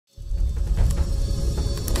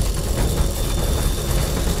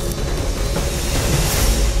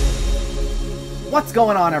What's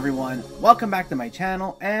going on, everyone? Welcome back to my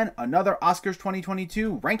channel and another Oscars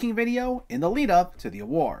 2022 ranking video in the lead up to the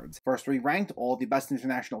awards. First, we ranked all the best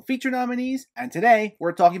international feature nominees, and today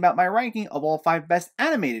we're talking about my ranking of all 5 best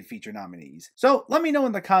animated feature nominees. So let me know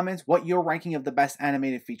in the comments what your ranking of the best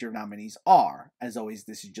animated feature nominees are. As always,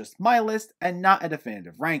 this is just my list and not a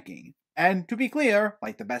definitive ranking. And to be clear,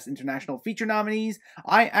 like the best international feature nominees,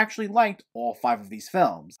 I actually liked all 5 of these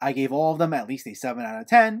films. I gave all of them at least a 7 out of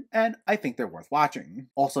 10, and I think they're worth watching.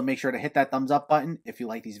 Also, make sure to hit that thumbs up button if you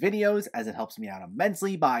like these videos, as it helps me out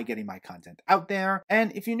immensely by getting my content out there.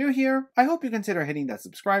 And if you're new here, I hope you consider hitting that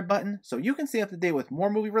subscribe button so you can stay up to date with more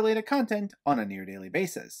movie-related content on a near-daily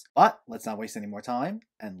basis. But let's not waste any more time,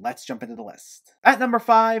 and let's jump into the list. At number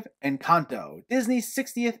 5, Encanto, Disney's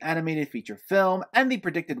 60th animated feature film, and the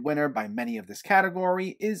predicted winner by many of this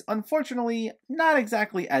category, is unfortunately not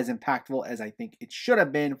exactly as impactful as I think it should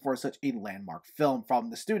have been for such a landmark film from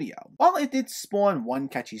the studio. While it did spawn one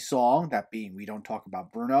catchy song, that being We Don't Talk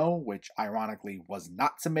About Bruno, which ironically was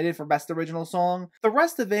not submitted for Best Original Song, the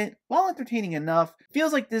rest of it, while entertaining enough,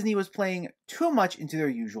 feels like Disney was playing too much into their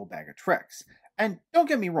usual bag of tricks. And don't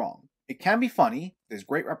get me wrong, it can be funny, there's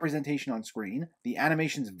great representation on screen, the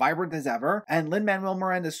animation's vibrant as ever, and Lin-Manuel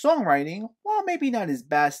Miranda's songwriting, while maybe not his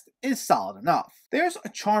best, is solid enough. There's a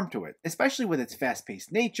charm to it, especially with its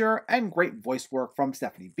fast-paced nature and great voice work from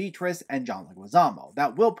Stephanie Beatriz and John Leguizamo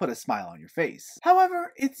that will put a smile on your face.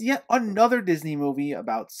 However, it's yet another Disney movie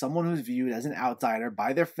about someone who's viewed as an outsider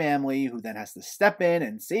by their family who then has to step in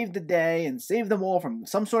and save the day and save them all from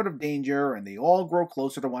some sort of danger, and they all grow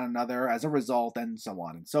closer to one another as a result, and so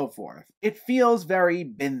on and so forth. It feels very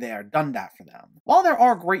been there, done that for them. While there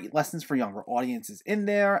are great lessons for younger audiences in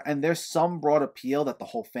there, and there's some broad appeal that the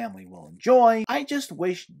whole family will enjoy, I just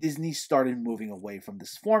wish Disney started moving away from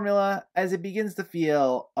this formula, as it begins to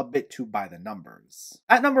feel a bit too by the numbers.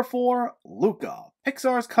 At number 4, Luca.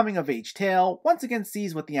 Pixar's coming-of-age tale once again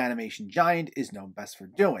sees what the animation giant is known best for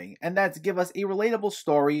doing, and that's give us a relatable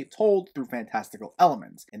story told through fantastical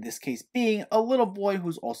elements, in this case being a little boy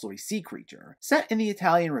who's also a sea creature. Set in the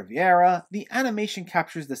Italian Riviera, the animation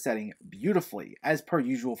captures the setting beautifully, as per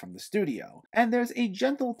usual from the studio, and there's a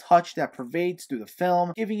gentle touch that pervades through the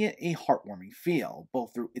film, giving it a heartwarming feel,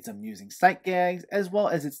 both through its amusing sight gags, as well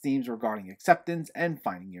as its themes regarding acceptance and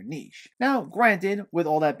finding your niche. Now, granted, with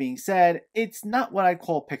all that being said, it's not what I'd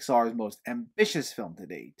call Pixar's most ambitious film to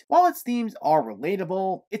date. While its themes are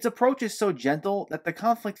relatable, its approach is so gentle that the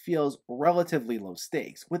conflict feels relatively low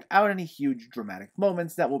stakes, without any huge dramatic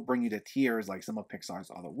moments that will bring you to tears like some of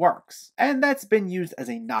Pixar's other works. And that's been used as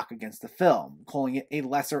a knock against the film, calling it a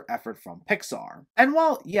lesser effort from Pixar. And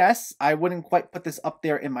while, yes, I wouldn't quite put this up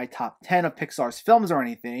there in my top 10 of Pixar's films or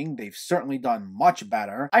anything, they've certainly done much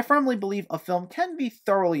better, I firmly believe a film can be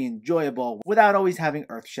thoroughly enjoyable without always having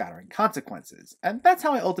earth-shattering consequences. And that's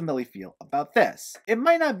how I ultimately feel about this. It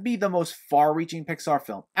might not be the most far-reaching Pixar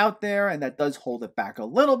film out there, and that does hold it back a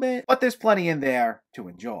little bit, but there's plenty in there to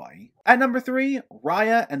enjoy. At number 3,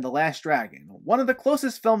 Raya and the Last Dragon, one of the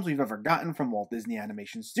closest films we've ever gotten from Walt Disney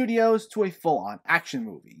Animation Studios to a full-on action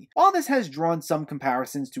movie. While this has drawn some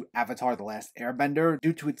comparisons to Avatar: The Last Airbender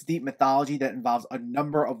due to its deep mythology that involves a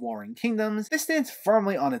number of warring kingdoms, this stands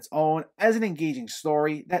firmly on its own as an engaging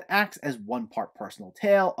story that acts as one part personal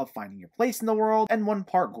tale of finding your place in the world and one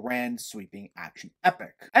part grand, sweeping action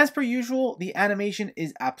epic. As per usual, the animation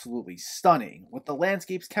is absolutely stunning, with the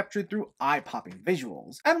landscapes captured through eye-popping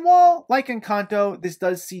visuals. And while, like Encanto, this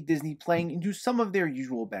does see Disney playing into some of their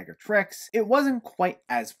usual bag of tricks, it wasn't quite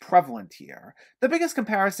as prevalent here. The biggest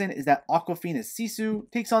comparison is that Awkwafina's Sisu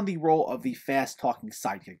takes on the role of the fast-talking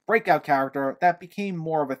sidekick breakout character that became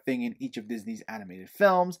more of a thing in each of Disney's animated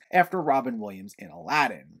films after Robin Williams in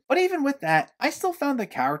Aladdin. But even with that, I still found the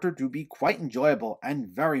character to be quite enjoyable and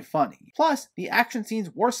very funny. Plus, the action scenes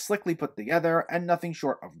were slickly put together and nothing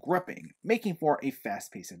short of gripping, making for a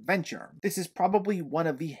fast-paced adventure. This is probably one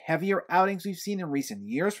of the heavier outings we've seen in recent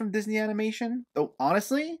years from Disney Animation, though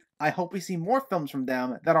honestly, I hope we see more films from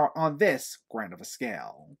them that are on this grand of a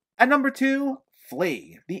scale. At number 2,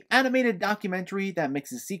 Flea, the animated documentary that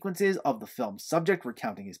mixes sequences of the film's subject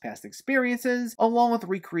recounting his past experiences, along with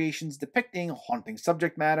recreations depicting haunting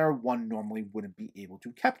subject matter one normally wouldn't be able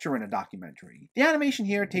to capture in a documentary. The animation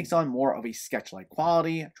here takes on more of a sketch-like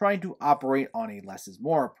quality, trying to operate on a less is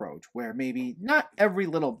more approach, where maybe not every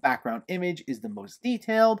little background image is the most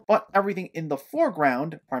detailed, but everything in the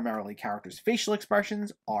foreground, primarily characters' facial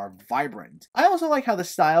expressions, are vibrant. I also like how the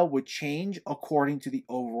style would change according to the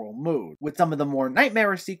overall mood, with some of the more more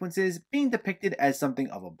nightmarish sequences being depicted as something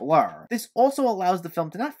of a blur. This also allows the film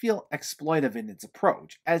to not feel exploitive in its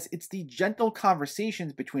approach, as it's the gentle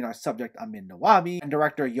conversations between our subject Amin Nawabi and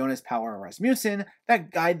director Jonas Power Rasmussen that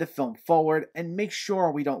guide the film forward and make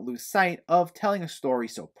sure we don't lose sight of telling a story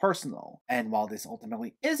so personal. And while this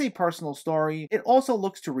ultimately is a personal story, it also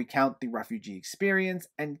looks to recount the refugee experience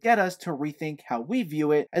and get us to rethink how we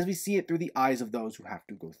view it as we see it through the eyes of those who have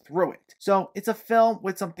to go through it. So it's a film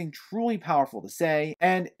with something truly powerful to say,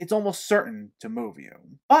 and it's almost certain to move you.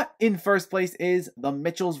 But in first place is The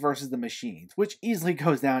Mitchells vs. the Machines, which easily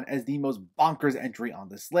goes down as the most bonkers entry on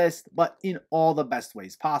this list, but in all the best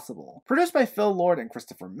ways possible. Produced by Phil Lord and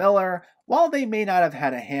Christopher Miller, while they may not have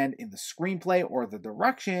had a hand in the screenplay or the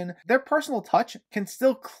direction, their personal touch can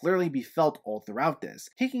still clearly be felt all throughout this,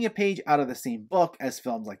 taking a page out of the same book as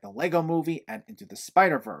films like The Lego Movie and Into the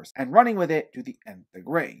Spider-Verse, and running with it to the nth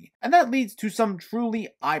degree. And that leads to some truly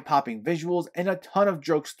eye-popping visuals and a ton of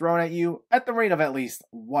jokes thrown at you at the rate of at least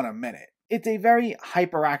one a minute. It's a very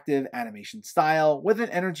hyperactive animation style with an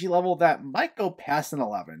energy level that might go past an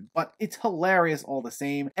 11, but it's hilarious all the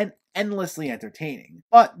same and endlessly entertaining.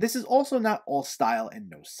 But this is also not all style and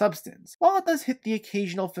no substance. While it does hit the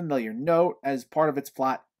occasional familiar note as part of its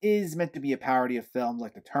plot is meant to be a parody of films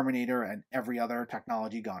like The Terminator and every other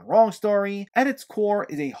technology gone wrong story, at its core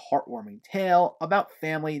is a heartwarming tale about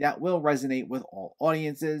family that will resonate with all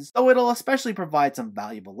audiences, though it'll especially provide some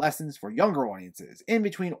valuable lessons for younger audiences in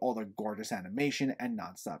between all the gorgeous animation and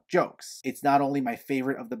nonstop jokes. It's not only my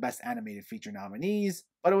favorite of the best animated feature nominees,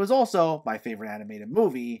 but it was also my favorite animated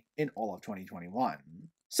movie in all of 2021.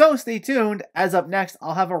 So stay tuned, as up next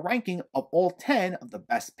I'll have a ranking of all 10 of the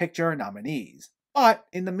Best Picture nominees. But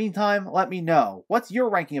in the meantime, let me know, what's your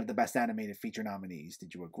ranking of the best animated feature nominees?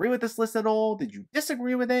 Did you agree with this list at all? Did you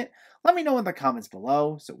disagree with it? Let me know in the comments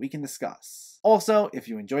below so we can discuss. Also, if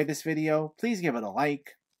you enjoyed this video, please give it a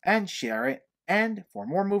like and share it. And for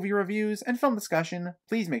more movie reviews and film discussion,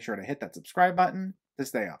 please make sure to hit that subscribe button to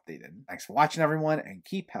stay updated. Thanks for watching everyone, and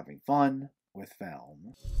keep having fun with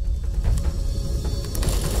film.